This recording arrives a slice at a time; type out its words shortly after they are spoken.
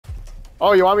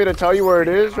Oh, you want me to tell you where it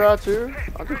is, right, too?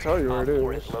 I can tell you where it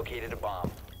is. Located a bomb.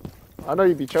 I know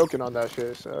you'd be choking on that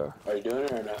shit, so. Are you doing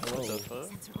it or not? What the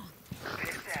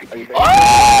fuck? Are you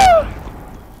Oh!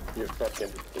 You're a fucking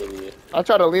idiot. I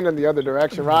tried to lean in the other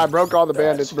direction, right? I broke all the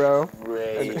bandits, bro.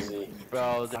 Crazy.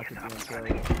 Bro,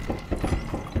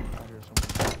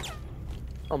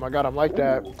 Oh my god, I'm like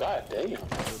that. Ooh, god damn.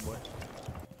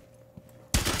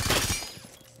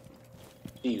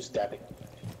 You stabbing.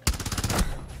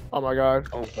 Oh my god.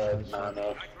 Oh, but nah,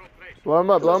 no. Blow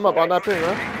him up on that ping,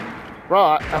 right?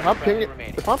 Bro,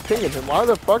 if I'm pinging him, why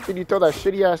the fuck did you throw that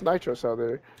shitty ass nitro cell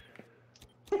there?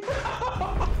 That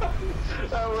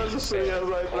was a shitty ass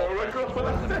like, bro.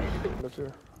 That's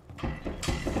it.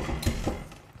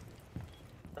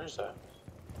 Where's that?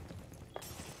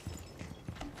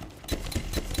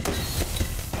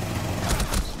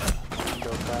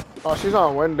 Oh, she's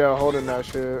on window holding that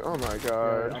shit. Oh my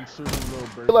god. Yeah, I'm shooting a little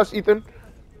bird. He left, Ethan.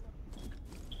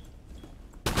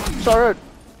 Sorry.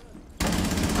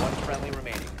 One friendly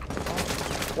remaining.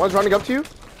 One's running up to you.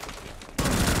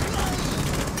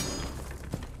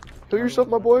 Heal yourself,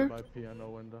 my boy. By piano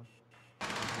window.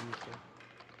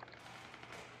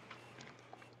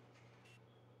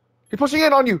 He's pushing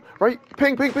in on you, right?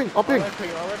 Ping, ping, ping. I'll ping.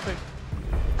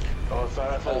 Oh,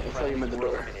 sorry, I thought you meant the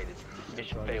door.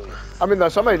 Mission failure. I mean,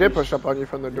 somebody did push up on you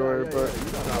from the door, but.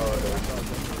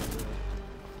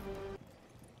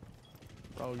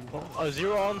 Oh, you oh,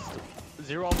 zero on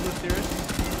blue stairs.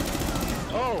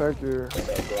 Oh. Thank you.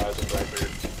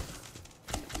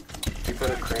 You put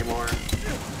a Claymore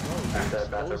at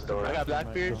that bathroom door. I got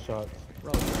Blackbeard. shots.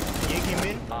 You came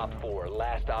in. Op 4,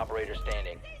 last operator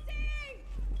standing.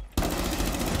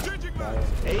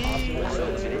 Hey.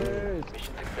 Mission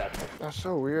successful. That's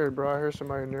so weird, bro. I hear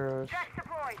somebody near us.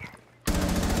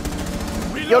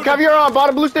 Yo, Caviar on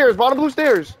bottom blue stairs. Bottom blue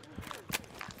stairs.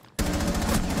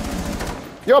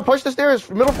 Yo, push the stairs.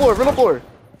 Middle floor. Middle floor.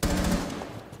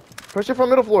 Push it from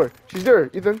middle floor. She's there,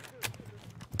 Ethan.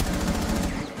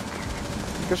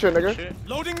 Good shit, nigga.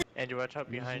 Loading. Andrew, watch out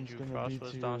behind you. Frost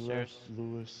was downstairs.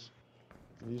 Lewis.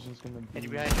 Legion's gonna be.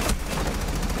 Andrew, behind you.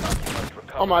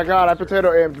 Oh my god, I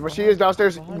potato aimed, but she is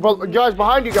downstairs. Guys,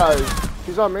 behind you guys.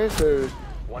 She's on main stairs.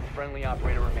 One friendly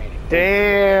operator remaining.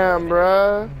 Damn,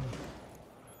 bruh.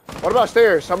 What about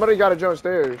stairs? Somebody gotta jump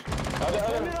stairs.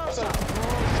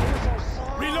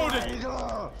 Reloaded.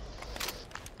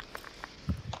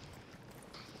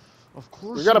 Of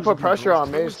course. We gotta put pressure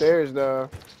on main stairs, though.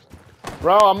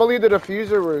 Bro, I'm gonna leave the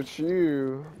diffuser with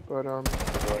you, but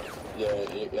Yeah,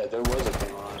 there was a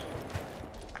thing on.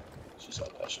 She saw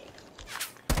that shit.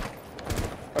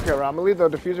 okay, bro, I'm gonna leave the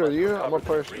diffuser with you. I'm gonna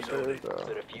push the stairs, though.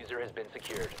 The diffuser has been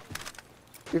secured.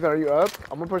 Ethan, are you up?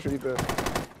 I'm gonna push with Ethan.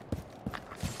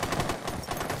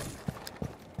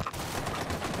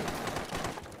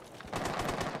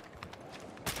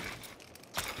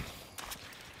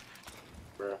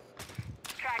 Bro.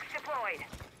 Tracks deployed.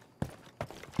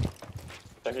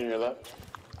 Second your left.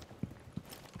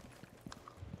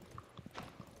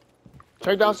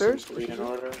 Check downstairs. Three in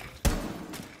order.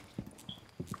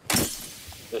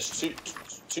 There's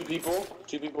two people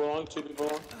long.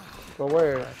 But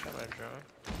where?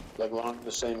 Like long,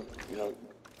 the same,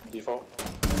 default.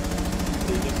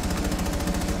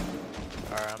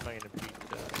 Alright, I'm not gonna beat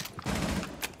that.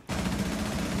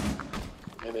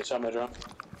 And they shot my drone.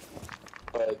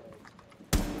 But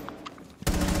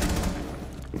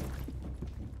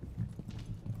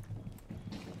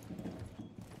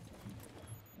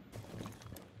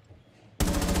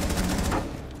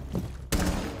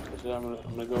I'm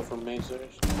gonna go from main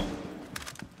stairs.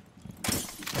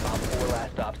 Op 4,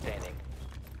 last stop standing.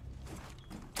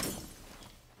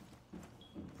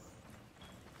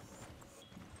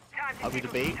 I'll be the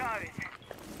bait.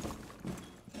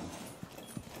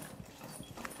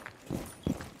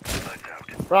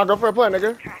 Bro, go for a play,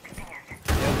 nigga.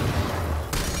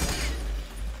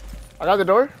 I got the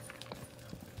door.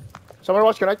 Someone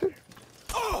watch connected.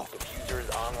 Diffuser is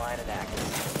online and active.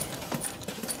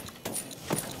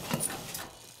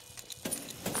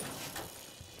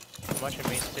 I'm watching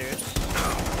main stairs.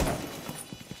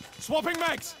 Swapping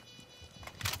mags.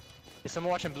 Is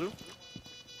someone watching blue?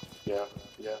 Yeah.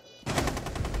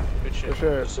 Good shit. For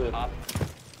sure. That's it.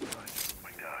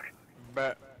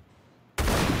 But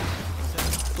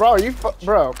Bro,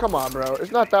 bro, come on, bro.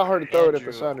 It's not that hard to throw it at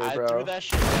the center, I bro. threw that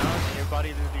shit down and your body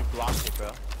literally blocked it, bro.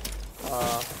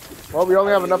 Well, we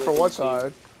only have enough for one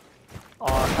side. Oh,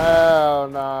 hell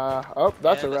nah. Oh,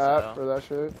 that's Yeah, a that's wrap a for that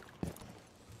shit.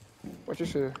 What you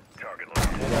see? I got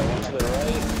one to the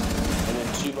right, and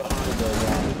then two behind the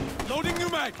zombie. Loading new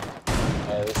mag.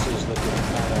 This is looking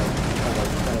kind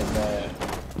of bad.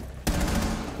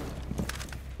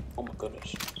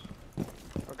 goodness.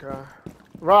 Okay.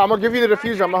 Bro, I'm gonna give you the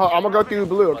diffuser. I'm gonna go through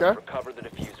blue, okay? Recover the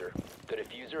diffuser. The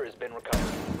diffuser has been recovered.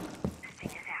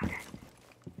 Thing is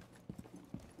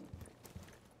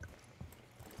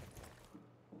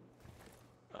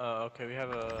out. Okay, we have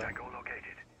a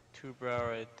two brow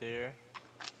right there.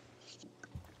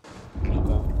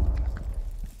 Okay.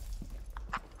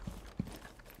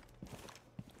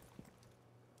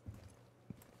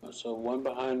 So one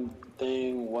behind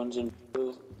thing, one's in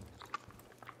blue.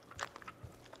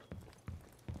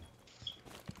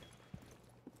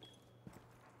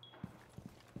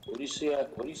 What do you see?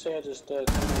 What do you say? I just You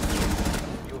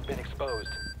have been exposed.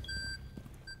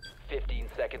 15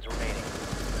 seconds remaining.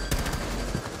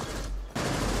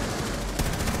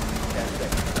 10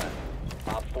 seconds left.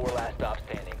 Op 4 last stop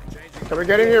standing. Can we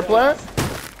get in here, plant?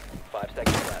 5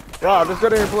 seconds left. Bro, just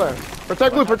get in here, plant.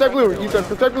 Protect blue, Ethan,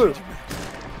 protect blue.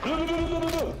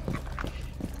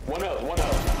 One out.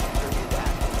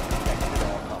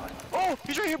 Oh,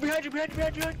 he's right here behind you.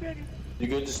 You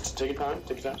good? Just take your time.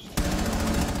 Take your time.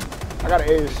 I got an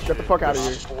ace. Get the fuck out of Op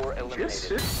here. 4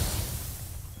 eliminated.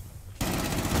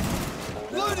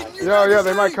 Yeah,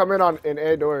 they might come in on in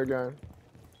A door again.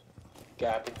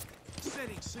 Gappy.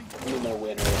 You know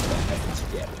winner if that happens.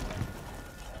 Gappy.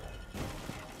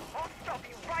 I'll stop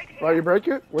you right here. Right, you break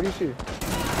it? What do you see?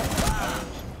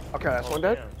 Okay, that's one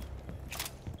dead.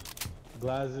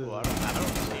 Glasses. Well, I don't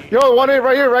see. Yo, one in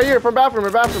right here, from bathroom,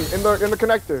 in the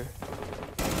connector.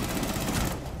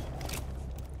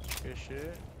 Good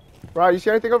shit. Right, you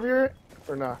see anything over here?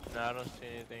 Or nah? No, I don't see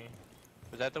anything.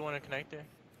 Was that the one in connector?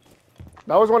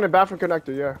 That was one in bathroom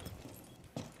connector, yeah.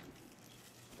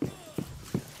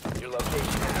 Your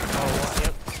location. Oh,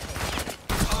 yep.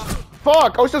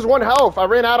 Fuck! Oh, it's just one health. I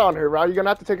ran out on her, Rao. You're gonna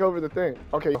have to take over the thing.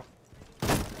 Okay.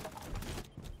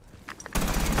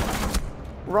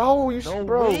 Bro, you No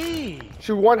bro. way.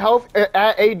 She one health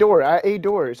at A door.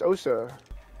 It's Osa.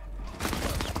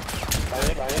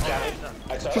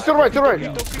 She's to the right.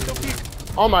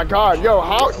 Oh my god, yo,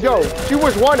 she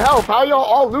was one health. How y'all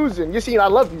all losing? You seen, I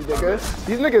love you, nigga.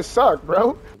 These niggas suck,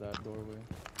 bro. That doorway.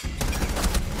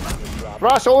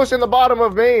 Bro, Solus in the bottom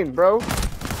of main, bro.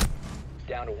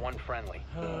 Down to one friendly.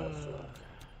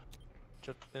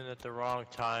 Jumped in at the wrong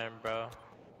time, bro.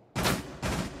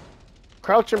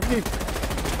 Crouch and peek.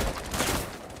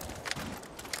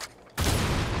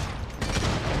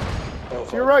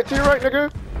 To your right,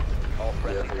 nigga. All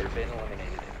friendlies have been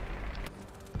eliminated.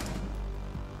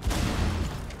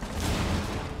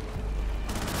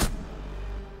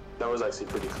 That was actually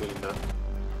pretty clean, though.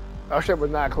 That shit was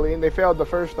not clean. They failed the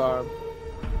first time.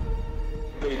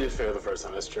 They did fail the first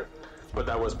time, that's true. But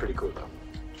that was pretty cool, though.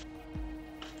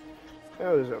 It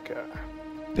was okay.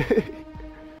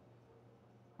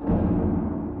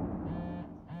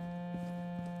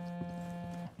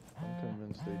 I'm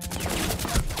convinced they.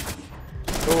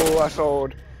 Oh, I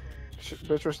sold.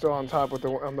 Bitch was still on top with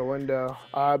on the window.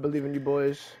 I believe in you,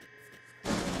 boys.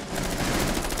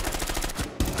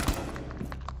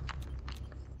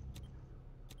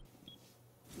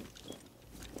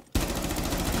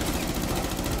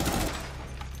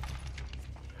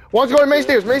 One's going main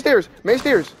stairs.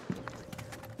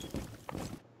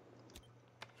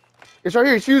 It's right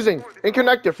here. He's fusing. In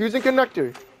connector. Fusing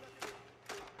connector.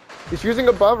 He's fusing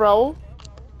above, Raul.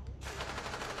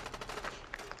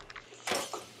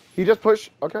 He just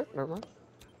pushed. Okay, never mind.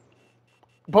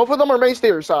 Both of them are main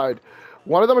stairs side.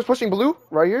 One of them is pushing blue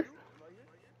right here.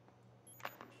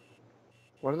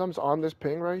 One of them's on this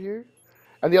ping right here.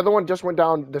 And the other one just went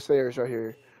down the stairs right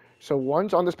here. So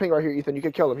one's on this ping right here, Ethan. You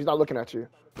can kill him. He's not looking at you.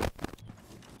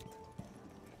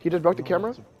 He just broke the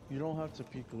camera. You don't have to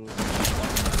peek, Louis.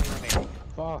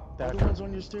 Fuck, that one's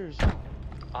on your stairs.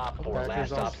 Op 4 Backers last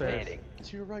stop upstairs. standing.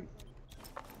 To your right.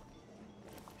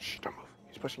 Shh, don't move.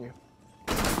 He's pushing you.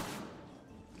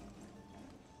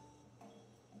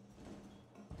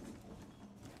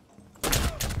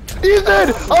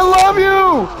 Ethan, I love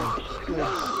you!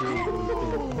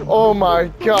 Oh my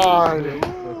god.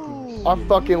 I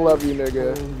fucking love you,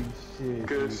 nigga.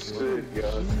 Good shit,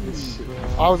 guys. Good shit.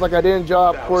 I was like, I didn't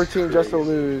drop 14 just to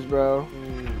lose, bro.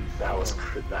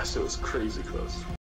 That shit was crazy close.